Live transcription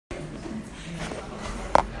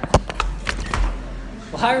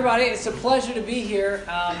Hi, everybody. It's a pleasure to be here.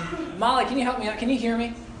 Molly, can you help me out? Can you hear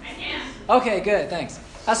me? I can. Okay, good. Thanks.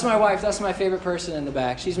 That's my wife. That's my favorite person in the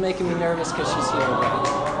back. She's making me nervous because she's here.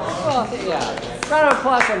 Well, yeah. Round of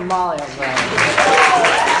applause for Molly.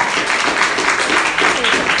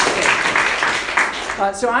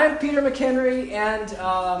 So I'm Peter McHenry, and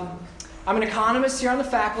I'm an economist here on the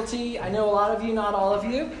faculty. I know a lot of you, not all of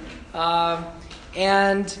you.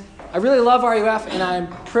 And I really love RUF, and I'm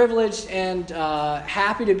privileged and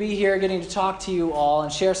happy to be here getting to talk to you all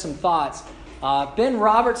and share some thoughts. Ben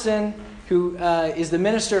Robertson, who is the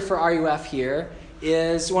minister for RUF here,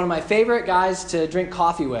 is one of my favorite guys to drink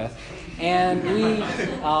coffee with. And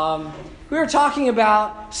we were talking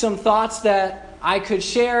about some thoughts that I could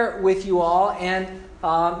share with you all, and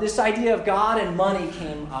this idea of God and money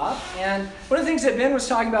came up. And one of the things that Ben was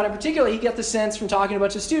talking about in particular, he got the sense from talking to a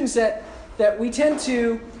bunch of students that we tend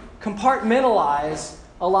to compartmentalize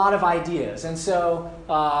a lot of ideas. And so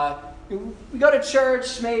we go to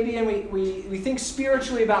church maybe and we think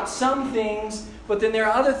spiritually about some things, but then there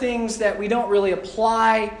are other things that we don't really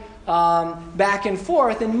apply back and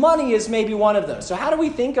forth, and money is maybe one of those. So how do we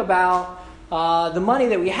think about the money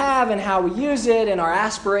that we have and how we use it and our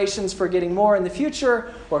aspirations for getting more in the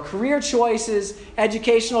future, or career choices,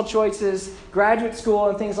 educational choices, graduate school,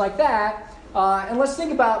 and things like that? And let's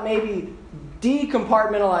think about maybe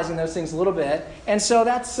decompartmentalizing those things a little bit. And so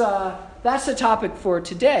that's the topic for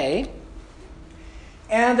today.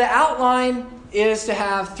 And the outline is to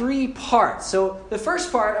have 3 parts. So the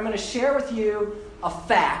first part, I'm going to share with you a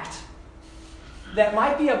fact that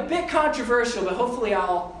might be a bit controversial, but hopefully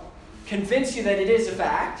I'll convince you that it is a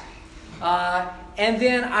fact. And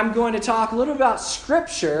then I'm going to talk a little about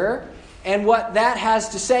Scripture and what that has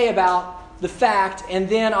to say about the fact, and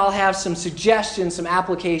then I'll have some suggestions, some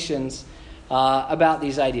applications about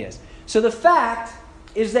these ideas. So the fact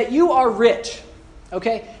is that you are rich,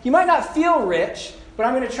 okay? You might not feel rich, but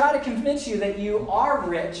I'm going to try to convince you that you are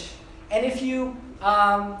rich. And if you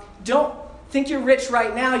don't think you're rich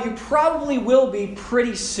right now, you probably will be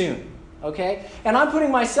pretty soon, okay? And I'm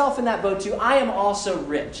putting myself in that boat too. I am also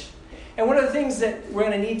rich. And one of the things that we're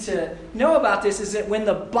going to need to know about this is that when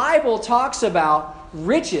the Bible talks about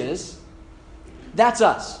riches, that's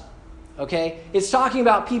us. Okay? It's talking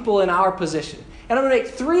about people in our position. And I'm going to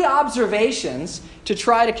make 3 observations to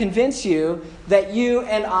try to convince you that you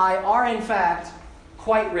and I are, in fact,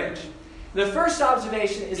 quite rich. The first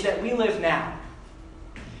observation is that we live now.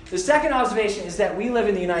 The second observation is that we live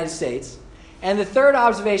in the United States. And the third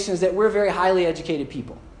observation is that we're very highly educated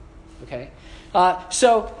people. Okay?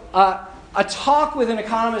 So a talk with an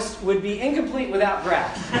economist would be incomplete without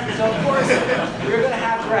graphs. So, of course, we're going to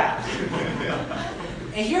have graphs.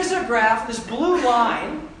 And here's a graph, this blue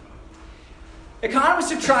line.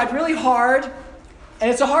 Economists have tried really hard,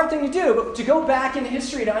 and it's a hard thing to do, but to go back in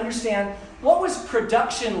history to understand what was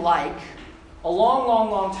production like a long,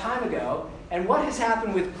 long, long time ago, and what has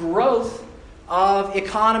happened with growth of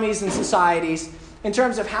economies and societies in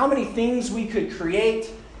terms of how many things we could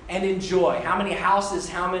create and enjoy, how many houses,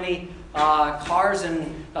 how many cars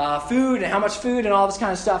and food, and how much food and all this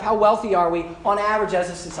kind of stuff. How wealthy are we on average as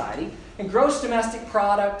a society? And gross domestic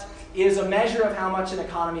product is a measure of how much an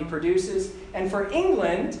economy produces. And for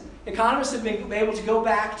England, economists have been able to go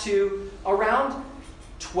back to around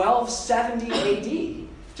 1270 AD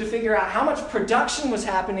to figure out how much production was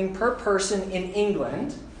happening per person in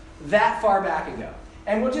England that far back ago.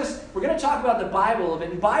 And we're going to talk about the Bible a little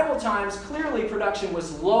bit. In Bible times, clearly production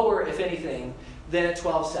was lower, if anything, than at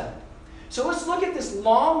 1270. So let's look at this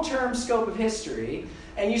long-term scope of history,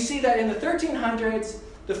 and you see that in the 1300s,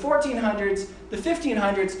 the 1400s, the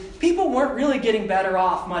 1500s, people weren't really getting better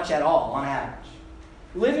off much at all on average.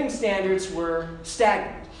 Living standards were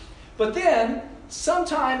stagnant. But then,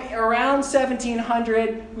 sometime around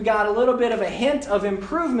 1700, we got a little bit of a hint of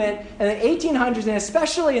improvement, and the 1800s, and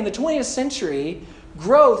especially in the 20th century,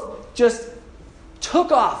 growth just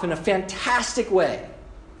took off in a fantastic way.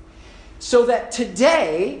 So that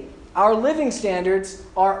today, our living standards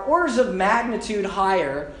are orders of magnitude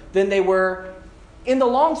higher than they were in the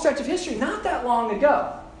long stretch of history, not that long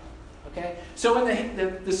ago. Okay? So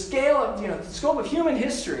in the scale of, the scope of human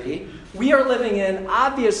history, we are living in,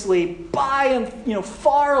 obviously, by and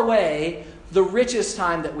far away, the richest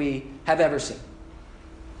time that we have ever seen.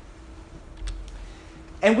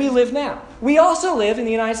 And we live now. We also live in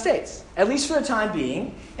the United States, at least for the time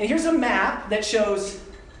being. And here's a map that shows,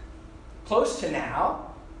 close to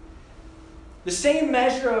now, the same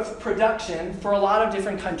measure of production for a lot of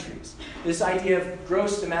different countries. This idea of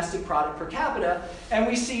gross domestic product per capita. And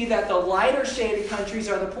we see that the lighter shaded countries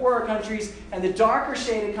are the poorer countries, and the darker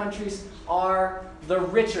shaded countries are the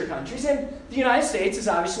richer countries. And the United States is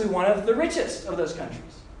obviously one of the richest of those countries.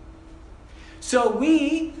 So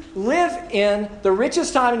we live in the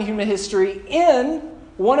richest time in human history in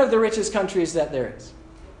one of the richest countries that there is.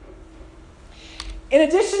 In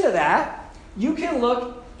addition to that, you can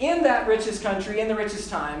look in that richest country, in the richest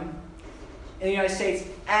time in the United States,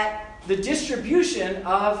 at the distribution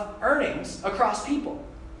of earnings across people.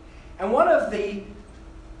 And one of the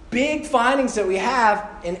big findings that we have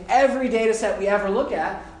in every data set we ever look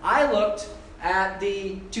at, I looked at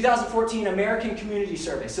the 2014 American Community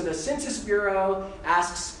Survey. So the Census Bureau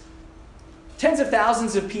asks tens of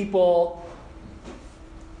thousands of people,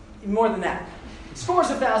 more than that, scores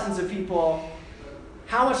of thousands of people,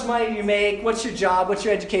 how much money do you make, what's your job, what's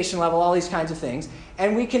your education level, all these kinds of things.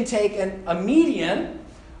 And we can take a median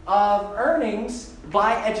of earnings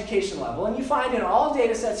by education level. And you find in all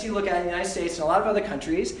data sets you look at in the United States and a lot of other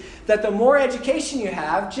countries that the more education you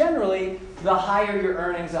have, generally, the higher your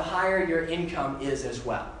earnings, the higher your income is as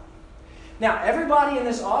well. Now, everybody in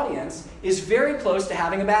this audience is very close to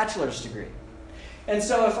having a bachelor's degree. And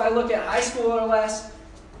so if I look at high school or less,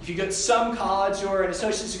 if you get some college or an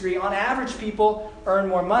associate's degree, on average people earn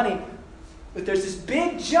more money. But there's this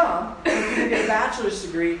big jump if you get a bachelor's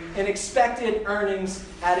degree in expected earnings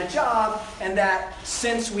at a job, and that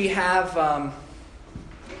since we have,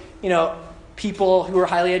 people who are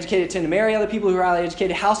highly educated tend to marry other people who are highly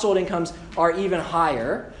educated, household incomes are even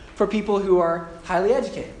higher for people who are highly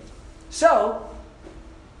educated. So,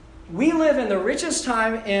 we live in the richest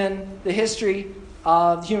time in the history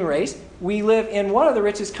of the human race. We live in one of the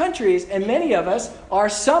richest countries, and many of us are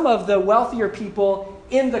some of the wealthier people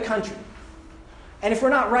in the country. And if we're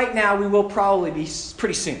not right now, we will probably be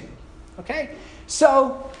pretty soon. Okay?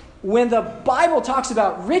 So, when the Bible talks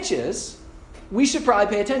about riches, we should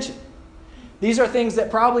probably pay attention. These are things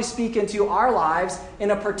that probably speak into our lives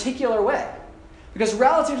in a particular way. Because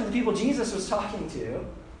relative to the people Jesus was talking to,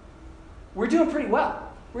 we're doing pretty well.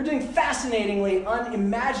 We're doing fascinatingly,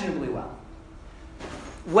 unimaginably well.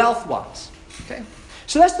 Wealth-wise. Okay?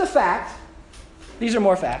 So that's the fact. These are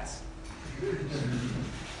more facts.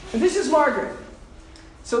 And this is Margaret.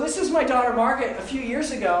 So this is my daughter Margaret a few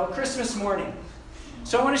years ago, Christmas morning.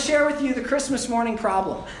 So I want to share with you the Christmas morning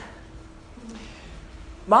problem.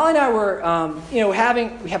 Molly and I were,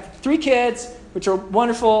 we have 3 kids, which are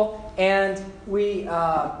wonderful, and we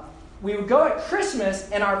would go at Christmas,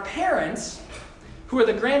 and our parents, who are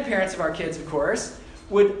the grandparents of our kids, of course,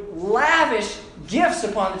 would lavish gifts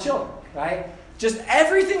upon the children, right? Just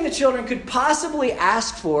everything the children could possibly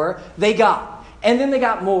ask for, they got. And then they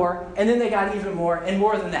got more, and then they got even more, and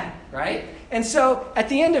more than that, right? And so at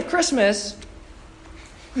the end of Christmas,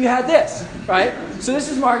 you had this, right? So this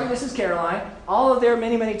is Margaret, this is Caroline. All of their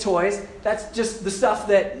many, many toys. That's just the stuff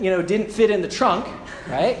that, didn't fit in the trunk,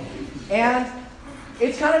 right? And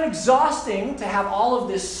it's kind of exhausting to have all of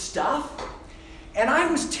this stuff. And I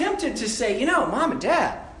was tempted to say, Mom and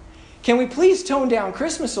Dad, can we please tone down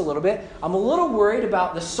Christmas a little bit? I'm a little worried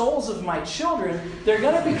about the souls of my children. They're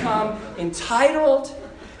going to become entitled.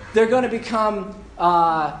 They're going to become,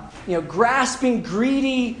 grasping,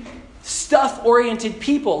 greedy, stuff-oriented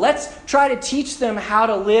people. Let's try to teach them how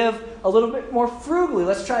to live a little bit more frugally.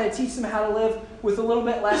 Let's try to teach them how to live with a little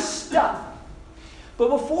bit less stuff. But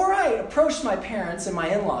before I approached my parents and my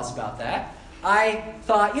in-laws about that, I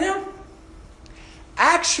thought,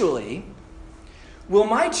 actually, will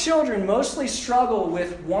my children mostly struggle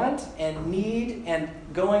with want and need and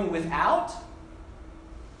going without?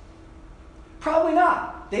 Probably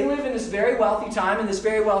not. They live in this very wealthy time, in this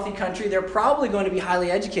very wealthy country. They're probably going to be highly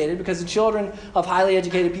educated because the children of highly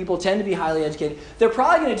educated people tend to be highly educated. They're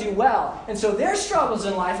probably going to do well. And so their struggles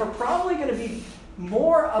in life are probably going to be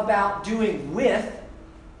more about doing with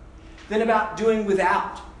than about doing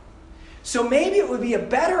without. So maybe it would be a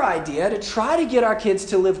better idea to try to get our kids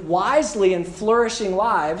to live wisely and flourishing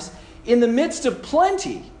lives in the midst of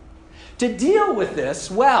plenty, to deal with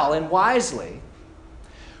this well and wisely,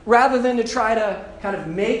 rather than to try to kind of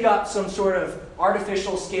make up some sort of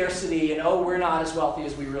artificial scarcity and, we're not as wealthy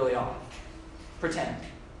as we really are. Pretend.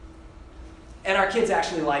 And our kids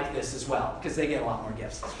actually like this as well, because they get a lot more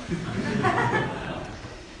gifts.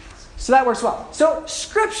 So that works well. So,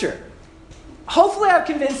 Scripture. Hopefully I've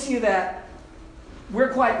convinced you that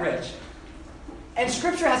we're quite rich. And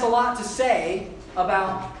Scripture has a lot to say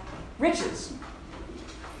about riches.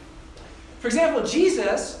 For example,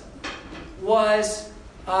 Jesus was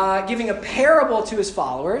giving a parable to his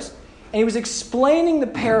followers, and he was explaining the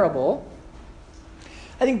parable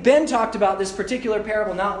I think Ben talked about this particular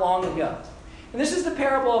parable not long ago. And this is the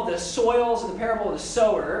parable of the soils, the parable of the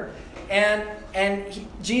sower.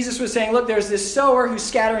 Jesus was saying, look, there's this sower who's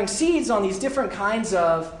scattering seeds on these different kinds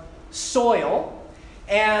of soil,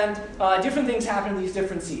 and different things happen to these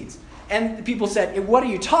different seeds. And people said, what are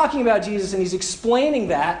you talking about, Jesus? And he's explaining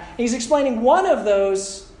that. And he's explaining one of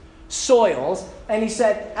those soils. And he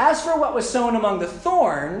said, as for what was sown among the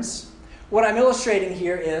thorns, what I'm illustrating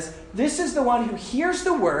here is, this is the one who hears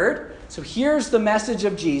the word. So here's the message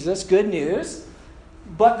of Jesus, good news.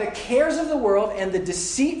 But the cares of the world and the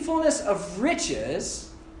deceitfulness of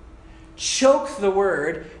riches choke the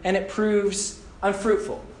word, and it proves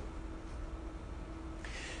unfruitful.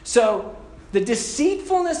 So the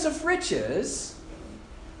deceitfulness of riches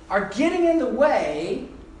are getting in the way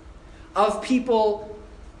of people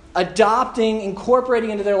adopting,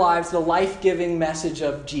 incorporating into their lives the life-giving message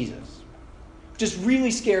of Jesus. Which is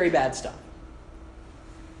really scary, bad stuff.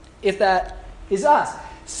 If that is us.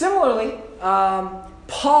 Similarly,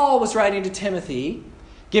 Paul was writing to Timothy,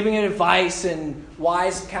 giving him advice and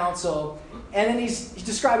wise counsel, and then he's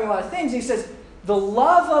describing a lot of things. He says, the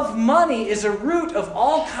love of money is a root of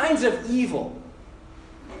all kinds of evil.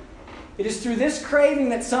 It is through this craving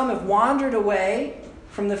that some have wandered away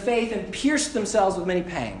from the faith and pierced themselves with many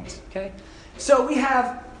pangs. Okay? So we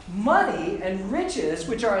have money and riches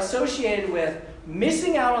which are associated with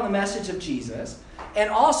missing out on the message of Jesus, and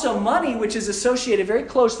also money which is associated very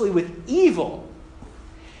closely with evil.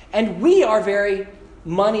 And we are very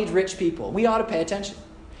moneyed rich people. We ought to pay attention.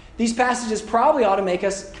 These passages probably ought to make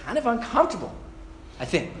us kind of uncomfortable, I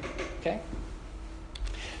think. Okay?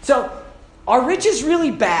 So, are riches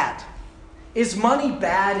really bad? Is money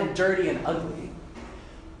bad and dirty and ugly?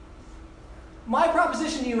 My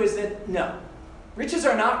proposition to you is that no. Riches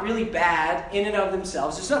are not really bad in and of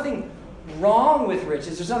themselves. There's nothing wrong with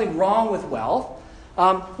riches. There's nothing wrong with wealth.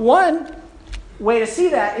 One way to see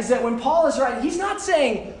that is that when Paul is writing, he's not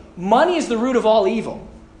saying money is the root of all evil.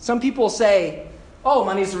 Some people say, oh,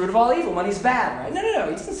 money is the root of all evil. Money's bad, right? No.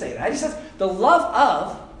 He doesn't say that. He says the love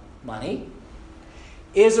of money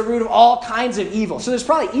is a root of all kinds of evil. So there's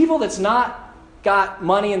probably evil that's not got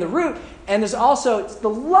money in the root. And there's also it's the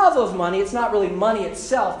love of money. It's not really money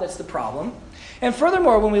itself that's the problem. And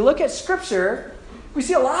furthermore, when we look at Scripture, we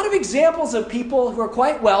see a lot of examples of people who are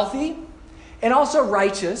quite wealthy and also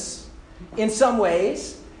righteous in some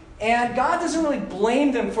ways. And God doesn't really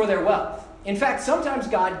blame them for their wealth. In fact, sometimes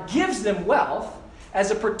God gives them wealth as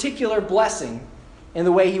a particular blessing in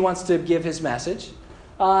the way he wants to give his message.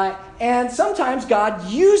 And sometimes God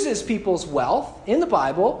uses people's wealth in the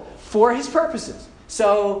Bible for his purposes.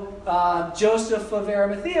 So Joseph of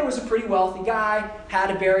Arimathea was a pretty wealthy guy, had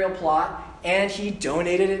a burial plot, and he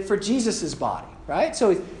donated it for Jesus' body, right? So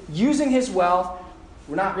he's using his wealth.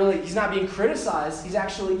 He's not being criticized. He's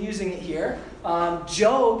actually using it here.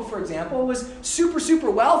 Job, for example, was super, super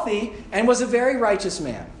wealthy and was a very righteous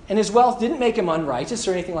man. And his wealth didn't make him unrighteous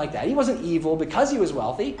or anything like that. He wasn't evil because he was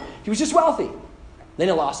wealthy. He was just wealthy. Then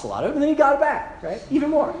he lost a lot of it, and then he got it back, right? Even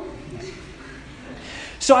more.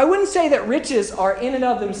 So I wouldn't say that riches are in and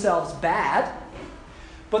of themselves bad,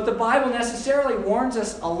 but the Bible necessarily warns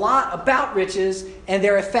us a lot about riches and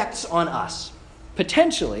their effects on us,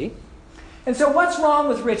 potentially. And so what's wrong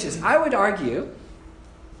with riches? I would argue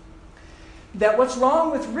that what's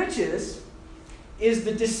wrong with riches is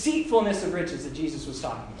the deceitfulness of riches that Jesus was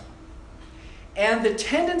talking about. And the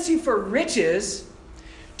tendency for riches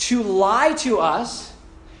to lie to us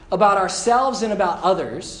about ourselves and about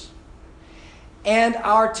others, and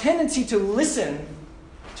our tendency to listen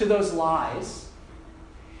to those lies.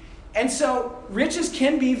 And so riches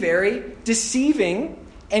can be very deceiving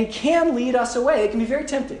and can lead us away. It can be very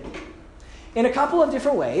tempting in a couple of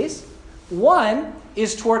different ways. One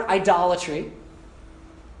is toward idolatry.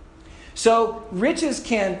 So riches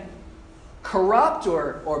can corrupt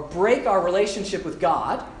or break our relationship with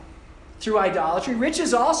God through idolatry.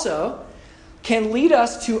 Riches also can lead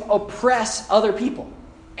us to oppress other people.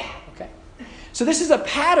 Okay. So this is a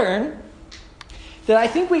pattern that I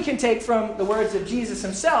think we can take from the words of Jesus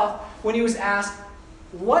himself when he was asked,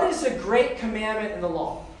 what is a great commandment in the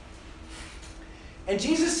law? And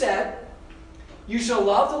Jesus said, you shall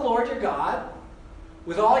love the Lord your God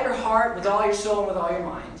with all your heart, with all your soul, and with all your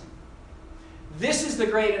mind. This is the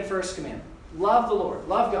great and first commandment. Love the Lord.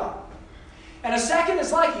 Love God. And a second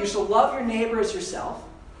is like it. You shall love your neighbor as yourself.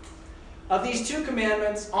 On these two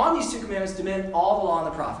commandments depend all the law and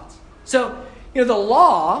the prophets. So, the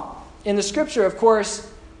law in the Scripture, of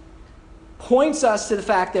course, points us to the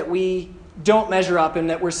fact that we don't measure up and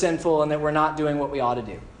that we're sinful and that we're not doing what we ought to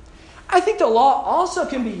do. I think the law also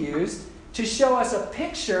can be used to show us a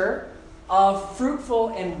picture of fruitful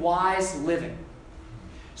and wise living.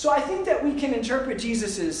 So I think that we can interpret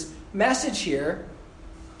Jesus' message here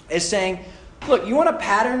as saying, look, you want a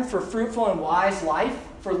pattern for fruitful and wise life,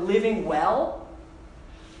 for living well?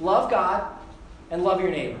 Love God and love your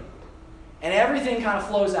neighbor. And everything kind of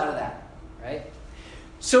flows out of that, right?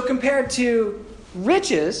 So compared to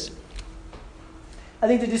riches, I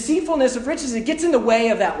think the deceitfulness of riches, it gets in the way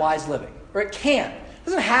of that wise living. Or it can. It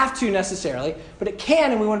doesn't have to necessarily, but it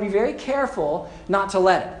can, and we want to be very careful not to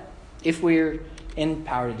let it, if we're in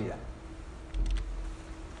power to do that.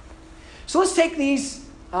 So let's take these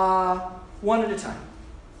one at a time.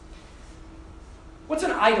 What's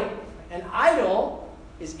an idol? An idol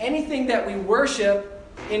is anything that we worship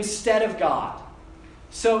instead of God.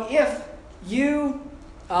 So if you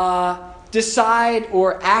decide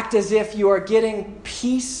or act as if you are getting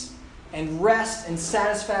peace and rest and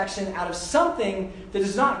satisfaction out of something that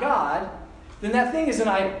is not God, then that thing is an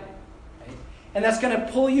idol. Right? And that's going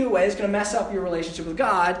to pull you away. It's going to mess up your relationship with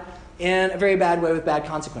God in a very bad way with bad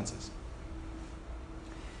consequences.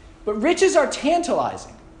 But riches are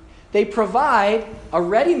tantalizing. They provide a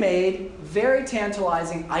ready-made, very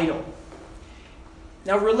tantalizing idol.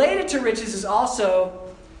 Now, related to riches is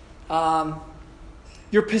also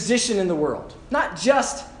your position in the world. Not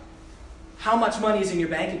just how much money is in your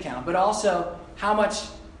bank account, but also how much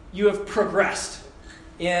you have progressed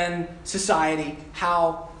in society,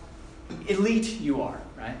 how elite you are,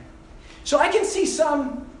 right? So I can see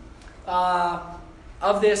some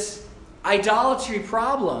of this idolatry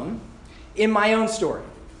problem in my own story.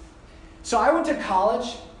 So I went to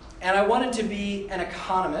college, and I wanted to be an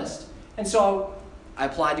economist, and so I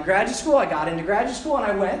applied to graduate school, I got into graduate school, and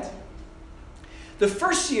I went. The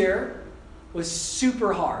first year was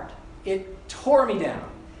super hard. It tore me down.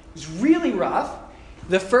 It was really rough.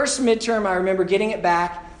 The first midterm, I remember getting it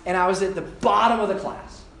back, and I was at the bottom of the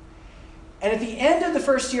class. And at the end of the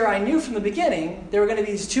first year, I knew from the beginning there were going to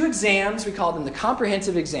be these two exams. We called them the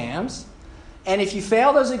comprehensive exams. And if you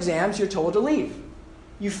fail those exams, you're told to leave.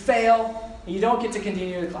 You fail, and you don't get to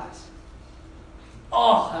continue the class.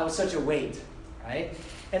 Oh, that was such a weight, right?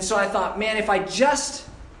 And so I thought, man, if I just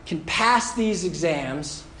can pass these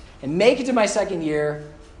exams and make it to my second year,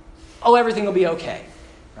 everything will be okay,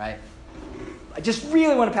 right? I just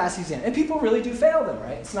really want to pass these exams. And people really do fail them,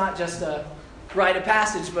 right? It's not just a rite of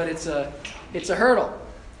passage, but it's a hurdle.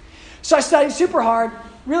 So I studied super hard,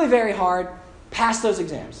 really very hard, passed those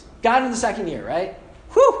exams. Got into the second year, right?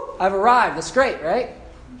 Whew, I've arrived. That's great, right?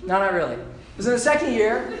 No, not really. It was in the second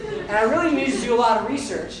year, and I really needed to do a lot of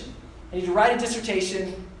research. I needed to write a dissertation,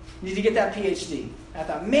 I needed to get that PhD. And I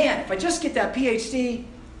thought, man, if I just get that PhD,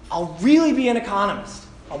 I'll really be an economist.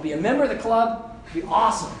 I'll be a member of the club. It'll be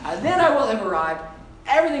awesome. And then I will have arrived.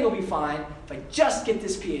 Everything will be fine if I just get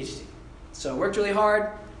this PhD. So I worked really hard,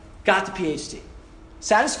 got the PhD.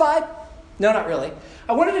 Satisfied? No, not really.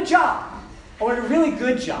 I wanted a job. I wanted a really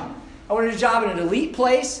good job. I wanted a job in an elite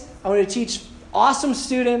place. I wanted to teach awesome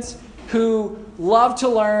students who loved to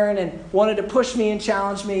learn and wanted to push me and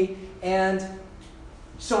challenge me. And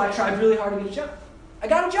so I tried really hard to get a job. I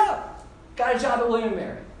got a job. Got a job at William &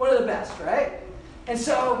 Mary. One of the best, right? And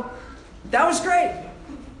so that was great.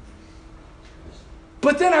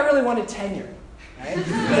 But then I really wanted tenure, right?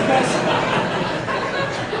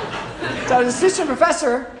 So I was assistant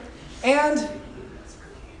professor, and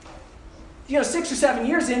 6 or 7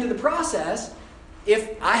 years into the process,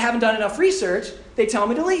 if I haven't done enough research, they tell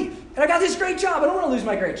me to leave. And I got this great job. I don't want to lose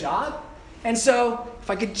my great job. And so if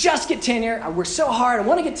I could just get tenure, I worked so hard, I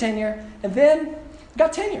want to get tenure, and then I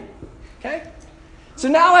got tenure. Okay? So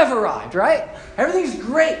now I've arrived, right? Everything's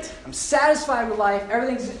great. I'm satisfied with life.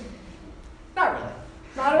 Everything's... Not really.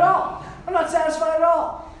 Not at all. I'm not satisfied at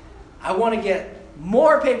all. I want to get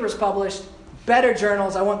more papers published, better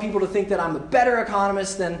journals. I want people to think that I'm a better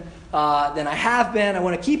economist than I have been. I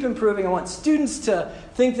want to keep improving. I want students to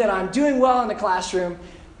think that I'm doing well in the classroom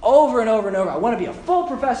over and over and over. I want to be a full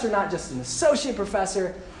professor, not just an associate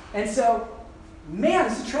professor. And so,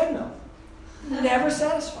 man, it's a treadmill. Never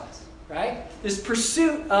satisfies, right? This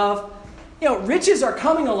pursuit of, riches are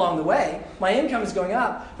coming along the way. My income is going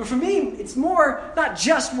up. But for me, it's more not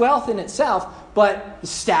just wealth in itself, but the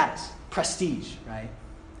status, prestige, right?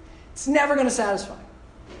 It's never going to satisfy.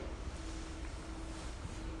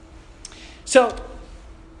 So,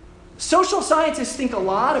 social scientists think a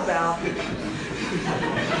lot about...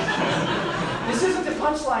 This isn't the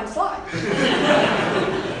punchline slide.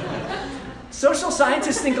 Social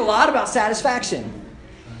scientists think a lot about satisfaction.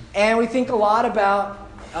 And we think a lot about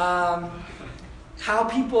how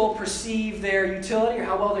people perceive their utility or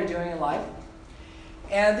how well they're doing in life.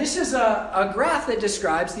 And this is a graph that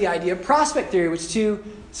describes the idea of prospect theory, which two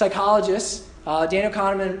psychologists, Daniel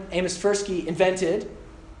Kahneman and Amos Tversky, invented.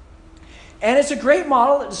 And it's a great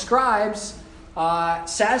model that describes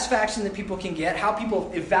satisfaction that people can get, how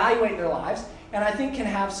people evaluate their lives, and I think can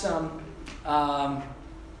have some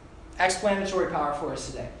explanatory power for us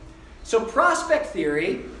today. So prospect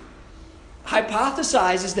theory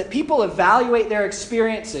hypothesizes that people evaluate their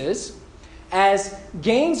experiences as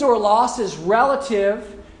gains or losses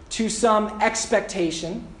relative to some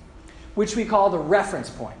expectation, which we call the reference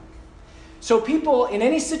point. So people in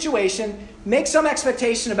any situation make some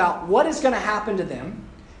expectation about what is going to happen to them.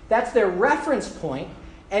 That's their reference point.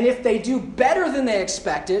 And if they do better than they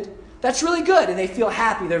expected, that's really good and they feel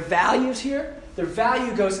happy. Their values here, their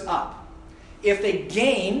value goes up if they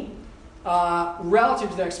gain relative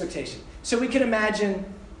to their expectation. So we can imagine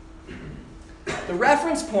the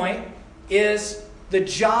reference point is the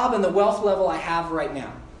job and the wealth level I have right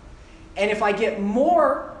now. And if I get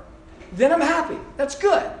more, then I'm happy. That's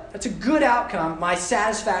good. That's a good outcome. My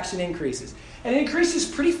satisfaction increases. And it increases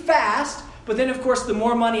pretty fast, but then, of course, the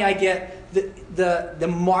more money I get, the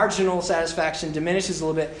marginal satisfaction diminishes a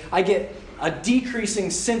little bit. I get a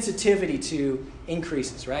decreasing sensitivity to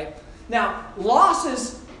increases, right? Now,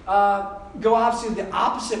 losses go obviously the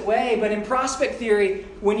opposite way, but in prospect theory,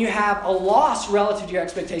 when you have a loss relative to your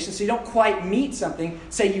expectations, so you don't quite meet something,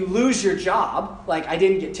 say you lose your job, like I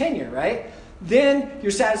didn't get tenure, right? Then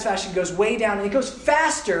your satisfaction goes way down, and it goes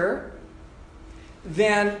faster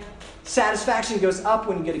than satisfaction goes up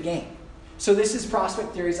when you get a gain. So this is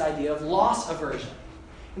prospect theory's idea of loss aversion.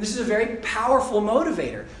 And this is a very powerful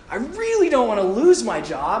motivator. I really don't want to lose my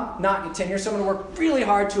job, not get tenure, so I'm going to work really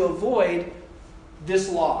hard to avoid this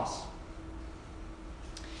loss.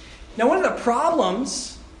 Now, one of the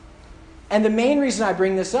problems, and the main reason I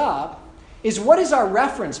bring this up, is what is our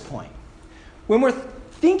reference point? When we're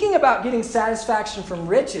thinking about getting satisfaction from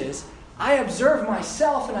riches, I observe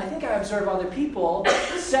myself, and I think I observe other people,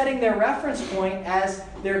 setting their reference point as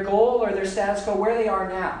their goal or their status quo, where they are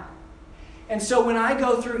now. And so when I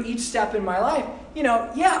go through each step in my life,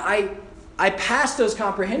 I passed those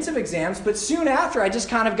comprehensive exams, but soon after I just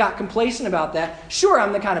kind of got complacent about that. Sure,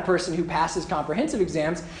 I'm the kind of person who passes comprehensive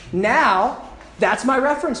exams. Now, that's my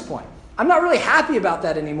reference point. I'm not really happy about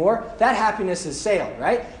that anymore. That happiness has sailed,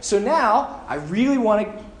 right? So now, I really want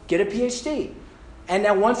to get a PhD. And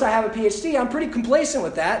now once I have a PhD, I'm pretty complacent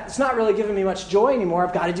with that. It's not really giving me much joy anymore.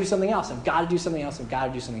 I've got to do something else. I've got to do something else. I've got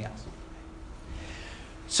to do something else.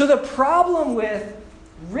 So the problem with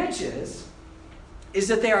riches is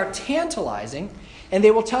that they are tantalizing, and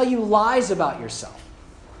they will tell you lies about yourself.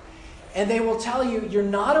 And they will tell you you're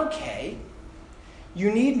not okay, you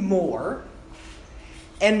need more,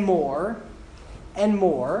 and more, and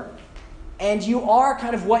more, and you are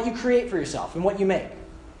kind of what you create for yourself and what you make.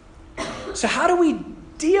 So how do we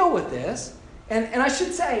deal with this? And I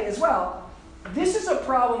should say as well, this is a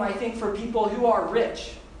problem, I think, for people who are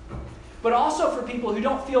rich, but also for people who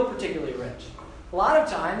don't feel particularly rich. A lot of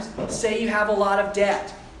times, say you have a lot of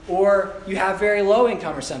debt, or you have very low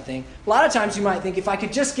income or something, a lot of times you might think, if I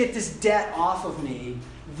could just get this debt off of me,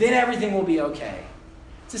 then everything will be okay.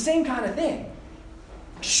 It's the same kind of thing.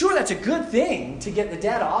 Sure, that's a good thing to get the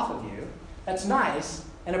debt off of you. That's nice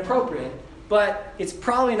and appropriate, but it's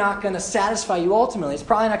probably not going to satisfy you ultimately. It's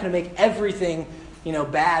probably not going to make everything,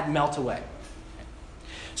 bad melt away.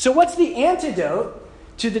 So what's the antidote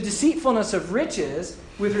to the deceitfulness of riches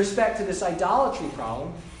with respect to this idolatry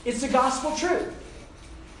problem? It's the gospel truth.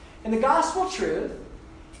 And the gospel truth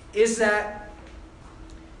is that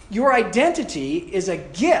your identity is a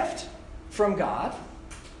gift from God.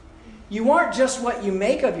 You aren't just what you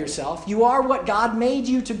make of yourself. You are what God made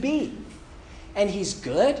you to be. And He's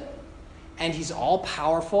good, and He's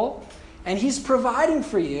all-powerful, and He's providing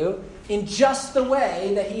for you in just the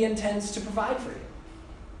way that He intends to provide for you.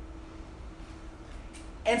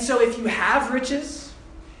 And so if you have riches,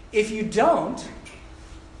 if you don't,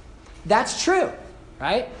 that's true,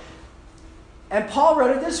 right? And Paul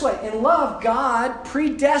wrote it this way: in love, God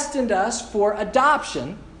predestined us for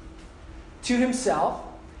adoption to Himself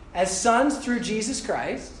as sons through Jesus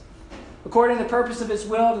Christ, according to the purpose of His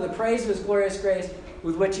will, to the praise of His glorious grace,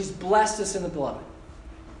 with which He's blessed us in the beloved.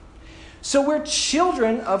 So we're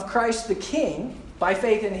children of Christ the King by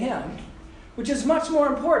faith in Him, which is much more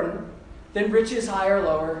important than riches higher or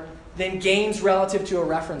lower, than gains relative to a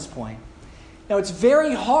reference point. Now, it's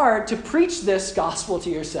very hard to preach this gospel to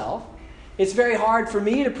yourself. It's very hard for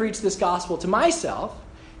me to preach this gospel to myself,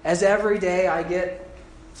 as every day I get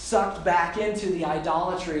sucked back into the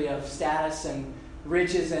idolatry of status and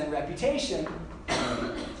riches and reputation.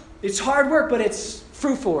 It's hard work, but it's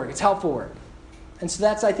fruitful work. It's helpful work. And so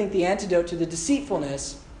that's, I think, the antidote to the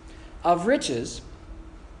deceitfulness of riches.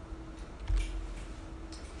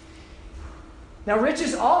 Now,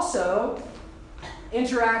 riches also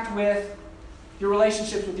interact with your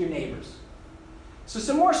relationships with your neighbors. So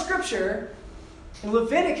some more scripture. In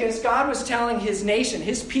Leviticus, God was telling his nation,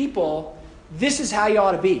 his people, this is how you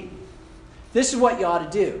ought to be. This is what you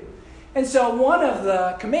ought to do. And so one of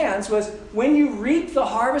the commands was, when you reap the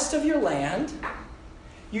harvest of your land,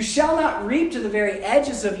 you shall not reap to the very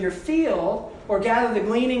edges of your field or gather the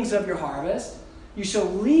gleanings of your harvest. You shall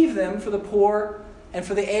leave them for the poor and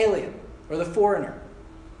for the alien or the foreigner.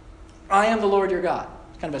 I am the Lord your God.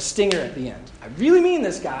 Kind of a stinger at the end. I really mean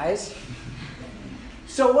this, guys.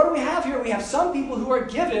 So what do we have here? We have some people who are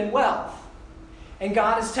given wealth. And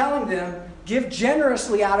God is telling them, give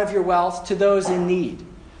generously out of your wealth to those in need.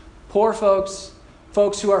 Poor folks,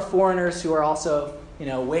 folks who are foreigners, who are also,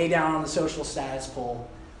 way down on the social status pole,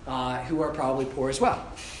 who are probably poor as well.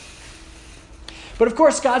 But of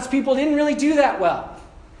course, God's people didn't really do that well.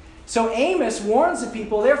 So Amos warns the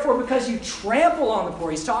people, therefore, because you trample on the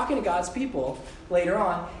poor, he's talking to God's people later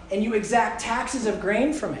on, and you exact taxes of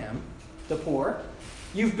grain from him, the poor,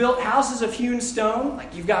 you've built houses of hewn stone,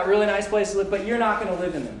 like you've got really nice places to live, but you're not going to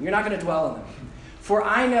live in them. You're not going to dwell in them. For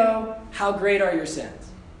I know how great are your sins.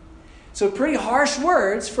 So pretty harsh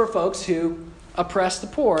words for folks who oppress the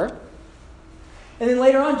poor. And then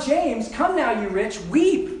later on, James, come now, you rich,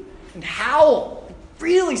 weep and howl.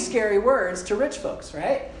 Really scary words to rich folks,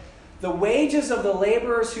 right? The wages of the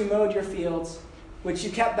laborers who mowed your fields, which you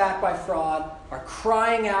kept back by fraud, are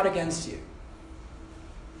crying out against you.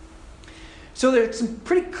 So there's some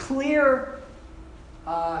pretty clear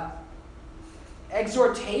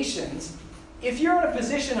exhortations. If you're in a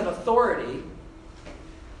position of authority,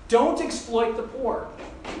 don't exploit the poor.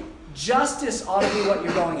 Justice ought to be what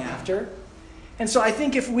you're going after. And so I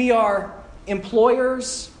think if we are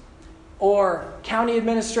employers or county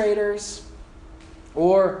administrators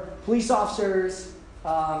or police officers,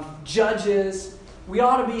 judges, we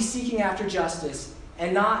ought to be seeking after justice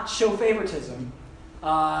and not show favoritism,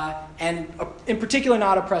 and in particular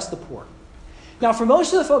not oppress the poor. Now, for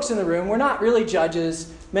most of the folks in the room, we're not really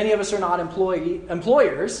judges. Many of us are not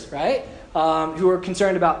employers, right, who are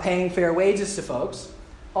concerned about paying fair wages to folks.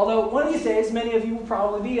 Although one of these days, many of you will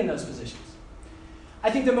probably be in those positions. I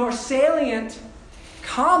think the more salient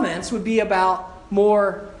comments would be about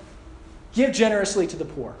more give generously to the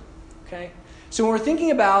poor. Okay? So when we're thinking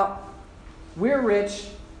about we're rich,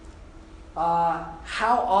 how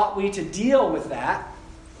ought we to deal with that?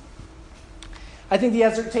 I think the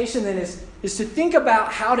exhortation then is to think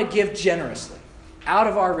about how to give generously out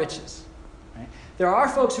of our riches. Right? There are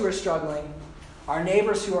folks who are struggling, our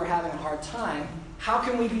neighbors who are having a hard time. How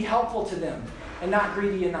can we be helpful to them and not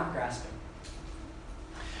greedy and not grasping?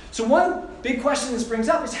 So one big question this brings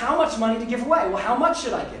up is how much money to give away? Well, how much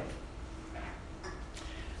should I give?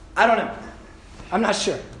 I don't know. I'm not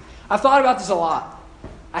sure. I've thought about this a lot.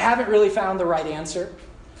 I haven't really found the right answer.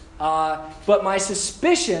 But my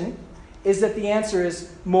suspicion is that the answer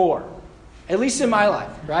is more. At least in my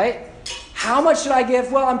life, right? How much should I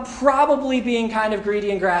give? Well, I'm probably being kind of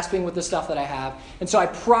greedy and grasping with the stuff that I have. And so I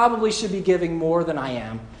probably should be giving more than I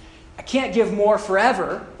am. I can't give more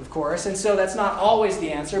forever, of course, and so that's not always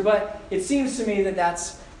the answer, but it seems to me that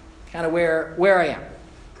that's kind of where I am.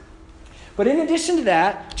 But in addition to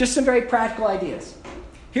that, just some very practical ideas.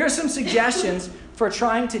 Here are some suggestions for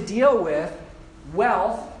trying to deal with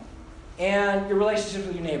wealth and your relationships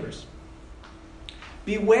with your neighbors.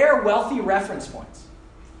 Beware wealthy reference points.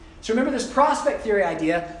 So remember this prospect theory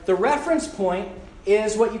idea. The reference point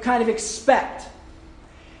is what you kind of expect.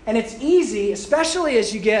 And it's easy, especially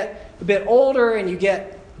as you get a bit older and you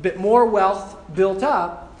get a bit more wealth built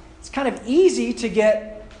up, it's kind of easy to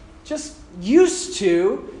get just used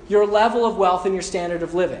to your level of wealth and your standard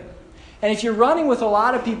of living. And if you're running with a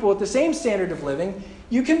lot of people with the same standard of living,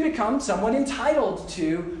 you can become somewhat entitled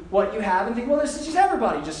to what you have and think, well, this is just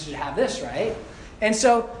everybody just should have this, right? And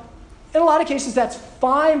so in a lot of cases that's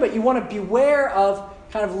fine, but you want to beware of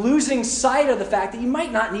kind of losing sight of the fact that you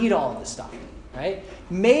might not need all of this stuff, right?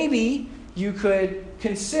 Maybe you could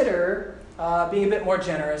consider being a bit more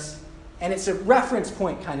generous, and it's a reference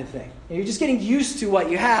point kind of thing. You're just getting used to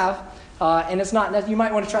what you have, and it's not. You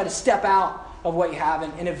might want to try to step out of what you have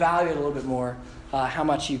and evaluate a little bit more how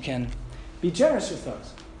much you can be generous with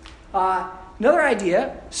those. Another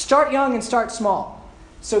idea, start young and start small.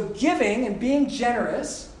 So giving and being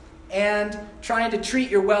generous and trying to treat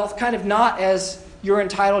your wealth kind of not as you're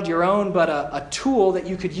entitled your own, but a tool that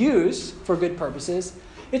you could use for good purposes.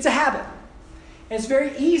 It's a habit. And it's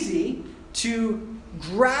very easy to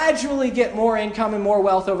gradually get more income and more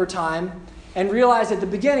wealth over time and realize at the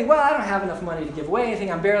beginning, well, I don't have enough money to give away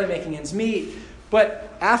anything. I'm barely making ends meet.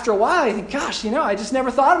 But after a while, I think, gosh, I just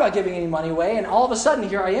never thought about giving any money away. And all of a sudden,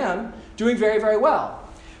 here I am doing very, very well.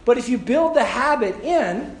 But if you build the habit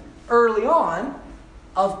in early on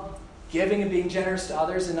of giving and being generous to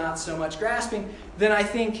others and not so much grasping, then I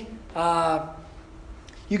think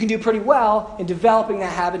you can do pretty well in developing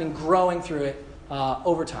that habit and growing through it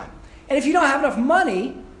over time. And if you don't have enough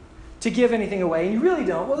money to give anything away, and you really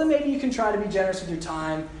don't, well, then maybe you can try to be generous with your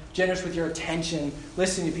time, generous with your attention,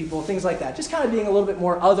 listening to people, things like that. Just kind of being a little bit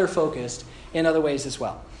more other-focused in other ways as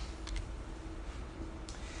well.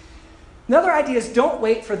 Another idea is don't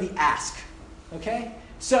wait for the ask, okay?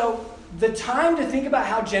 So the time to think about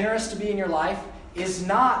how generous to be in your life is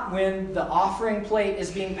not when the offering plate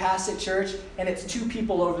is being passed at church and it's 2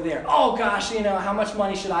 people over there. Oh gosh, how much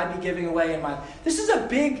money should I be giving away in my... This is a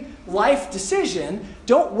big life decision.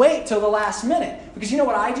 Don't wait till the last minute. Because you know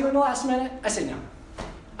what I do in the last minute? I say no.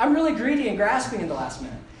 I'm really greedy and grasping in the last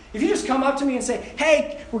minute. If you just come up to me and say,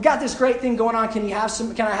 hey, we've got this great thing going on, can I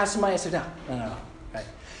have some money? I say, no. Right.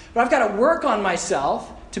 But I've got to work on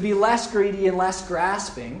myself to be less greedy and less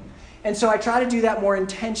grasping. And so I try to do that more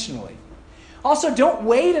intentionally. Also, don't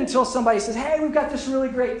wait until somebody says, hey, we've got this really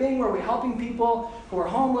great thing where we're helping people who are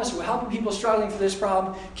homeless, we're helping people struggling for this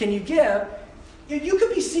problem. Can you give? You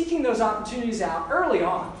could be seeking those opportunities out early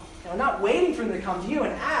on. Not waiting for them to come to you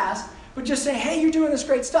and ask, but just say, hey, you're doing this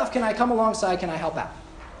great stuff. Can I come alongside? Can I help out?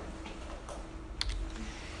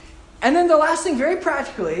 And then the last thing, very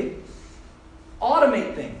practically,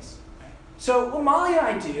 automate things. So what Molly and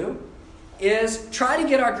I do is try to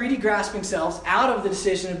get our greedy, grasping selves out of the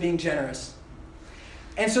decision of being generous.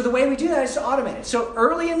 And so the way we do that is to automate it. So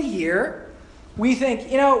early in the year, we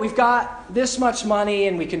think, we've got this much money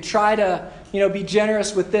and we can try to, be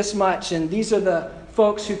generous with this much. And these are the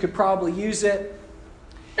folks who could probably use it.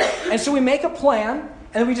 And so we make a plan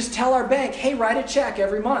and then we just tell our bank, hey, write a check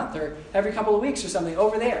every month or every couple of weeks or something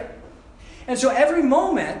over there. And so every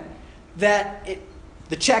moment that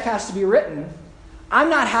the check has to be written, I'm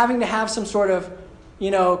not having to have some sort of,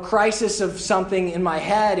 crisis of something in my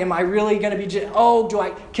head. Am I really going to be,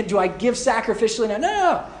 do I give sacrificially?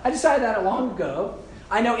 No. I decided that long ago.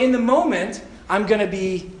 I know in the moment I'm going to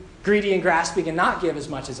be greedy and grasping and not give as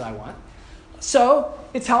much as I want. So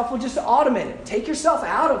it's helpful just to automate it. Take yourself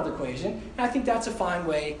out of the equation. And I think that's a fine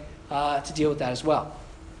way to deal with that as well.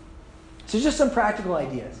 So just some practical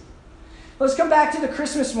ideas. Let's come back to the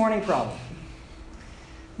Christmas morning problem.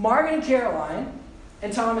 Margaret and Caroline,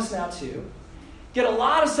 and Thomas now too, get a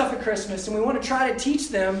lot of stuff at Christmas, and we want to try to teach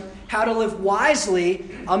them how to live wisely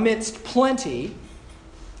amidst plenty,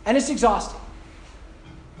 and it's exhausting.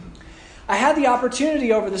 I had the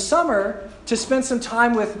opportunity over the summer to spend some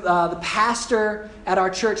time with the pastor at our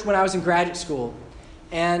church when I was in graduate school,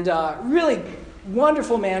 and really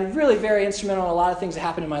wonderful man, really very instrumental in a lot of things that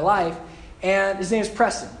happened in my life, and his name is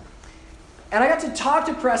Preston. And I got to talk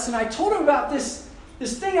to Preston. I told him about this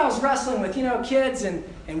thing I was wrestling with, kids and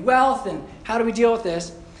wealth and how do we deal with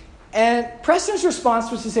this. And Preston's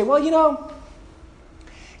response was to say, well,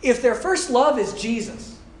 if their first love is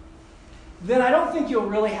Jesus, then I don't think you'll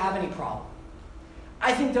really have any problem.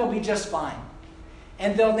 I think they'll be just fine.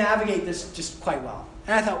 And they'll navigate this just quite well.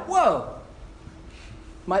 And I thought, whoa,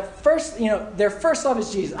 their first love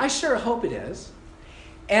is Jesus. I sure hope it is.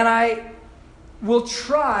 And I will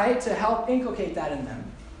try to help inculcate that in them,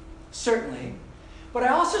 certainly. But I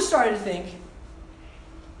also started to think,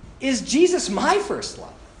 is Jesus my first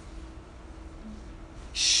love?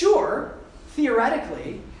 Sure,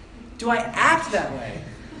 theoretically. Do I act that way?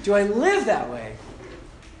 Do I live that way?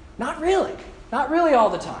 Not really. Not really all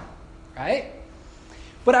the time, right?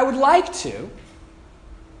 But I would like to.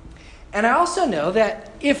 And I also know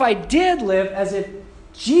that if I did live as if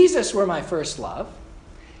Jesus were my first love,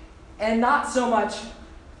 and not so much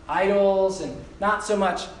idols, and not so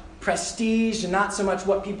much prestige, and not so much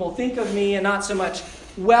what people think of me, and not so much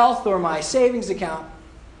wealth or my savings account,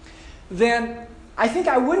 then I think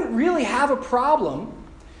I wouldn't really have a problem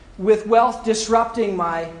with wealth disrupting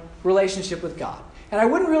my relationship with God. And I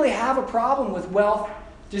wouldn't really have a problem with wealth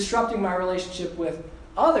disrupting my relationship with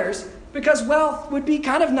others, because wealth would be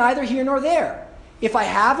kind of neither here nor there. If I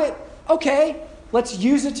have it, okay, let's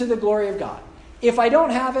use it to the glory of God. If I don't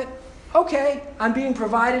have it, okay, I'm being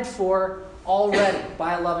provided for already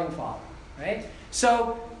by a loving Father, right?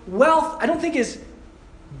 So wealth, I don't think is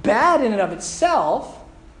bad in and of itself,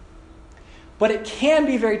 but it can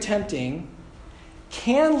be very tempting,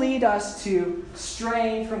 can lead us to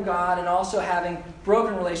straying from God and also having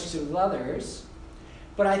broken relationships with others.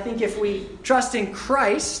 But I think if we trust in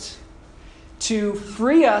Christ to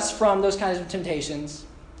free us from those kinds of temptations,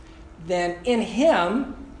 then in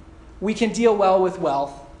Him we can deal well with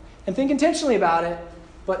wealth and think intentionally about it,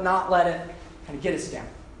 but not let it kind of get us down.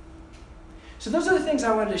 So those are the things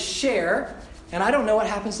I wanted to share, and I don't know what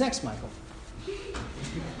happens next, Michael.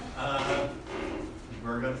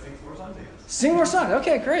 We're going to sing 4 songs, I guess. Sing more songs.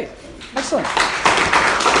 Okay, great. Excellent.